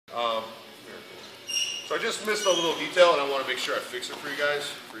So I just missed a little detail, and I want to make sure I fix it for you guys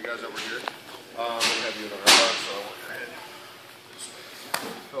that were here. I'm going to have you in an armbar, so I want your head this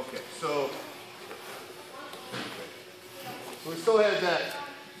way. Okay, so we still had that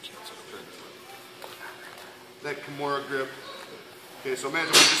Kimura grip. Okay, so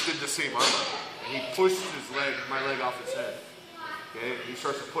imagine we just did the same armbar. And he pushed my leg off his head. Okay, he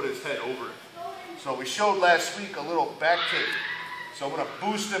starts to put his head over it. So we showed last week a little back kick. So I'm going to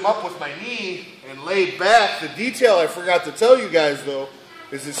boost him up with my knee and lay back. The detail I forgot to tell you guys though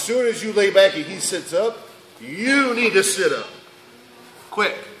is as soon as you lay back and he sits up, you need to sit up.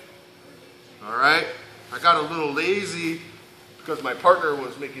 Quick. Alright? I got a little lazy because my partner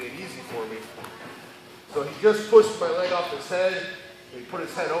was making it easy for me. So he just pushed my leg off his head and he put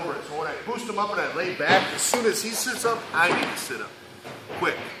his head over it. So when I boost him up and I lay back, as soon as he sits up, I need to sit up.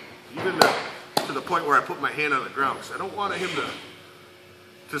 Quick. Even to the point where I put my hand on the ground because I don't want him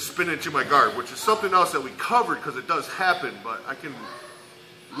to spin into my guard, which is something else that we covered because it does happen, but I can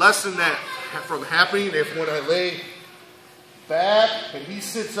lessen that from happening if when I lay back and he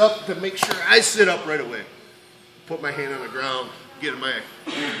sits up to make sure I sit up right away. Put my hand on the ground, get my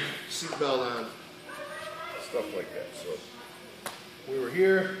seatbelt on, stuff like that. So we were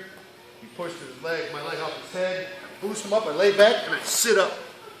here, he pushed my leg off his head, I boost him up, I lay back, and I sit up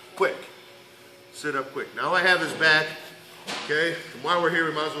quick. Sit up quick. Now I have his back. Okay, and while we're here,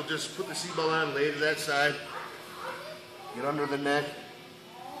 we might as well just put the seatbelt on, lay to that side, get under the neck,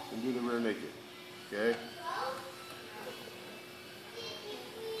 and do the rear naked. Okay?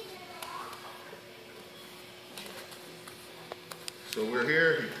 So we're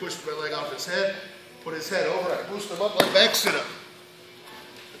here, he pushed my leg off his head, put his head over, I boost him up, lay back, sit up.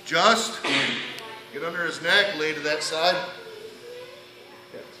 Adjust, get under his neck, lay to that side.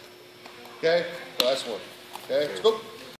 Okay, last one. Okay, let's go.